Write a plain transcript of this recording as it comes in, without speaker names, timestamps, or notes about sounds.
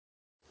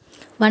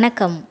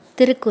வணக்கம்.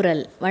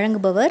 திருக்குறள்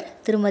வழங்குபவர்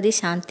திருமதி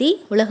சாந்தி,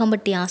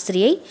 உலகமட்டி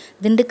ஆசிரியை,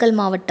 திண்டுக்கல்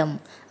மாவட்டம்.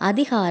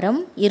 அதிகாரம்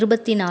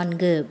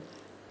 24.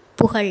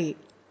 புகழ்.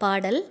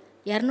 பாடல்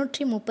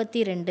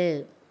 232.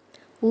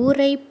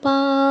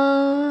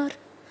 உரைப்பார்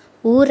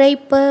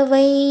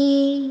உரைப்பவை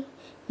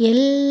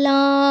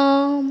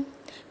எல்லாம்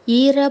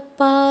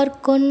ஈரப்பார்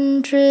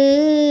கொன்று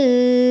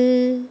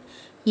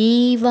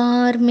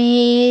ஈவார்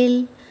மேல்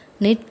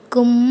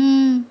நிற்கும்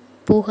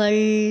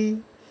புகழ்.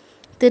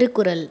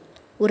 திருக்குறள்.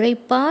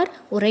 உரைப்பார்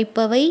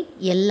உரைப்பவை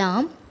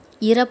எல்லாம்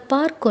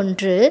இறப்பார்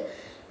கொன்று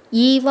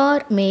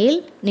ஈவார் மேல்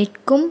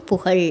நிற்கும்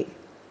புகழ்.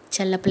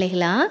 செல்ல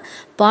பிள்ளைகளா,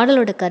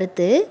 பாடலோட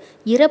கருத்து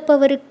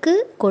இறப்பவருக்கு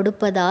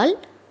கொடுப்பதால்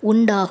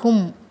உண்டாகும்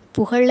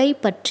புகழை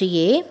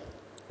பற்றியே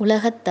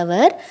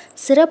உலகத்தவர்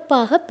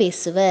சிறப்பாக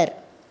பேசுவர்.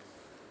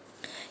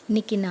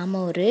 இன்னைக்கு நாம்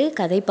ஒரு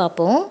கதை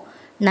பார்ப்போம்.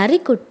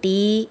 நரிக்குட்டி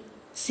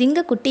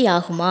சிங்கக்குட்டி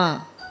ஆகுமா?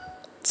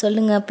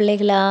 சொல்லுங்க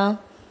பிள்ளைகளா.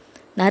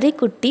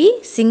 நரிக்குட்டி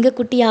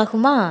சிங்கக்குட்டி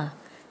ஆகுமா?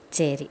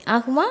 சரி,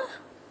 ஆகுமா?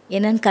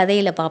 என்னன்னு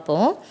கதையில்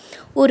பார்ப்போம்.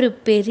 ஒரு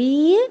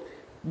பெரிய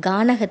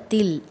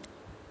கானகத்தில்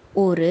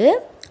ஒரு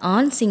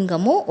ஆண்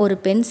சிங்கமும் ஒரு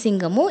பெண்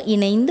சிங்கமும்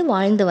இணைந்து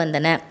வாழ்ந்து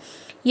வந்தன.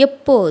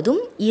 எப்போதும்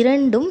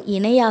இரண்டும்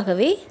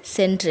இணையாகவே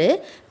சென்று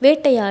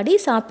வேட்டையாடி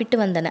சாப்பிட்டு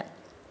வந்தன.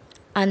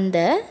 அந்த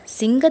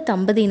சிங்க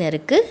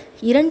தம்பதியினருக்கு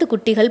 2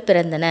 குட்டிகள்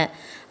பிறந்தன.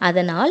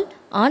 அதனால்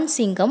ஆண்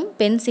சிங்கம்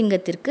பெண்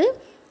சிங்கத்திற்கு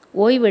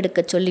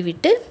ஓய்வெடுக்க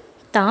சொல்லிவிட்டு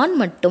தான்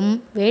மட்டும்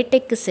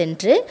வேட்டைக்கு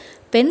சென்று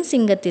பெண்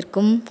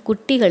சிங்கத்திற்கும்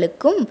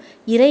குட்டிகளுக்கும்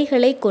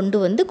இரைகளை கொண்டு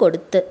வந்து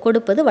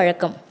கொடுப்பது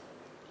வழக்கம்.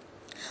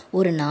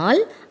 ஒரு நாள்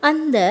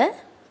அந்த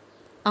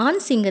ஆண்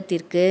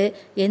சிங்கத்திற்கு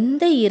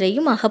எந்த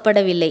இரையும்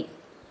அகப்படவில்லை.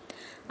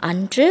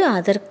 அன்று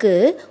அதற்கு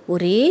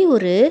ஒரே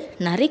ஒரு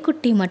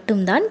நரிக்குட்டி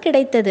மட்டும்தான்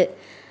கிடைத்தது.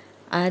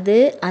 அது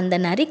அந்த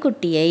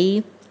நரிக்குட்டியை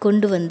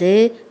கொண்டு வந்து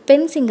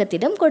பெண்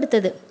சிங்கத்திடம்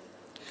கொடுத்தது.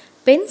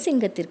 பெண்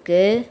சிங்கத்திற்கு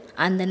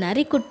அந்த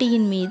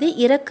நரிக்குட்டியின் மீது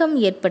இரக்கம்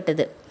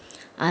ஏற்பட்டது.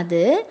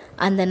 அது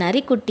அந்த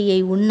நரிக்குட்டியை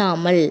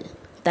உண்ணாமல்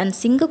தன்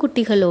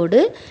சிங்கக்குட்டிகளோடு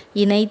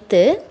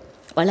இணைத்து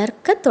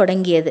வளர்க்க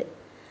தொடங்கியது.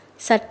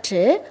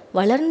 சற்று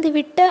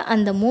வளர்ந்துவிட்ட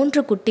அந்த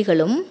 3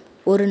 குட்டிகளும்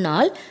ஒரு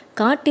நாள்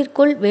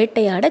காட்டிற்குள்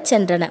வேட்டையாடச்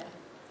சென்றன.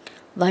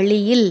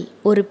 வழியில்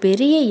ஒரு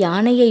பெரிய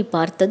யானையை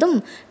பார்த்ததும்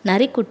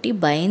நரிக்குட்டி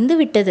பயந்து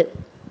விட்டது.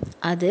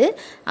 அது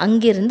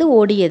அங்கிருந்து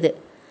ஓடியது.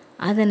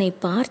 அதனை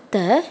பார்த்த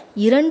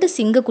 2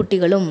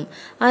 சிங்கக்குட்டிகளும்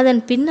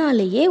அதன்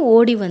பின்னாலேயே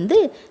ஓடி வந்து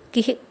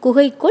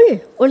குகைக்குள்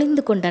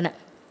ஒளிந்து கொண்டன.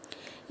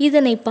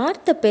 இதனை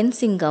பார்த்த பெண்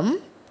சிங்கம்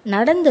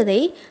நடந்ததை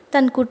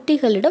தன்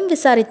குட்டிகளிடம்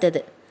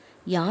விசாரித்தது.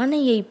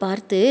 யானையை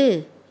பார்த்து,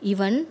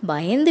 இவன்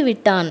பயந்து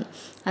விட்டான்,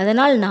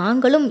 அதனால்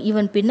நாங்களும்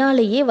இவன்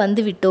பின்னாலேயே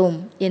வந்துவிட்டோம்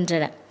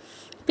என்றன.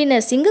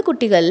 பின்னர்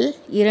சிங்கக்குட்டிகள்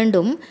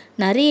 2ம்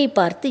நரியை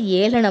பார்த்து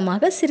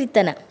ஏளனமாக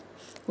சிரித்தன.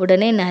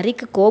 உடனே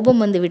நரிக்கு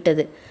கோபம் வந்து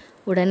விட்டது.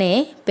 உடனே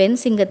பெண்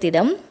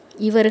சிங்கத்திடம்,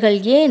 இவர்கள்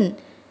ஏன்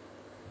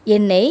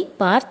என்னை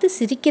பார்த்து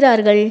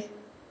சிரிக்கிறார்கள்?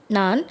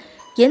 நான்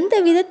எந்த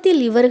விதத்தில்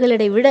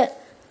இவர்களை விட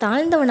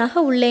தாழ்ந்தவனாக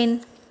உள்ளேன்?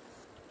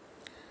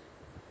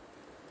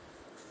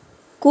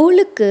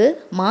 கூழுக்கு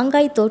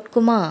மாங்காய்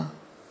தோற்குமா?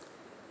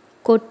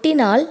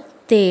 கொட்டினால்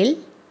தேள்,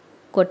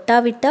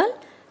 கொட்டாவிட்டால்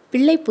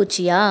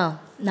பிள்ளைப்பூச்சியா?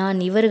 நான்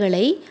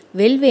இவர்களை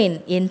வெல்வேன்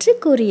என்று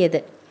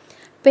கூறியது.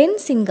 பெண்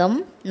சிங்கம்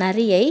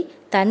நரியை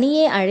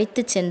தனியே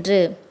அழைத்து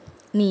சென்று,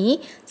 நீ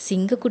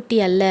சிங்கக்குட்டி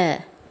அல்ல,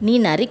 நீ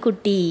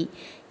நரிக்குட்டி.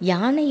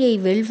 யானையை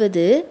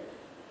வெல்வது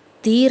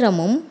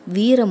தீரமும்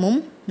வீரமும்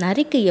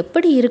நரிக்கு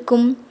எப்படி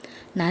இருக்கும்?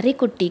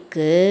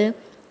 நரிக்குட்டிக்கு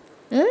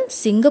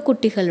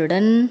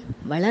சிங்கக்குட்டிகளுடன்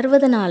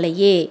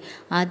வளர்வதனாலேயே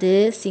அது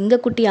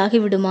சிங்கக்குட்டி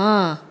ஆகிவிடுமா?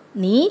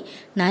 நீ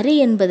நரி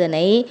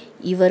என்பதனை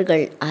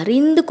இவர்கள்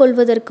அறிந்து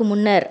கொள்வதற்கு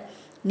முன்னர்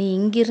நீ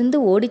இங்கிருந்து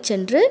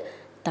ஓடிச்சென்று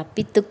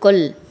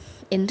தப்பித்துக்கொள்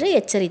என்று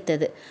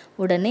எச்சரித்தது.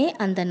 உடனே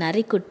அந்த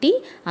நரிக்குட்டி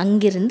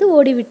அங்கிருந்து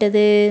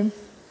ஓடிவிட்டது.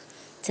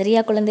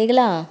 சரியா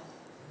குழந்தைகளா?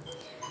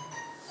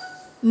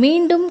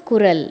 மீண்டும்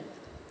குறள்.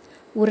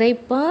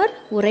 உரைப்பார்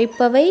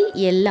உரைப்பவை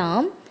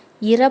எல்லாம்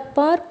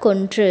இறப்பார்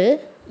கொன்று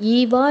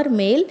ஈவார்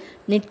மேல்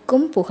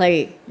நிற்கும் புகழ்.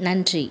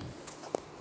 நன்றி.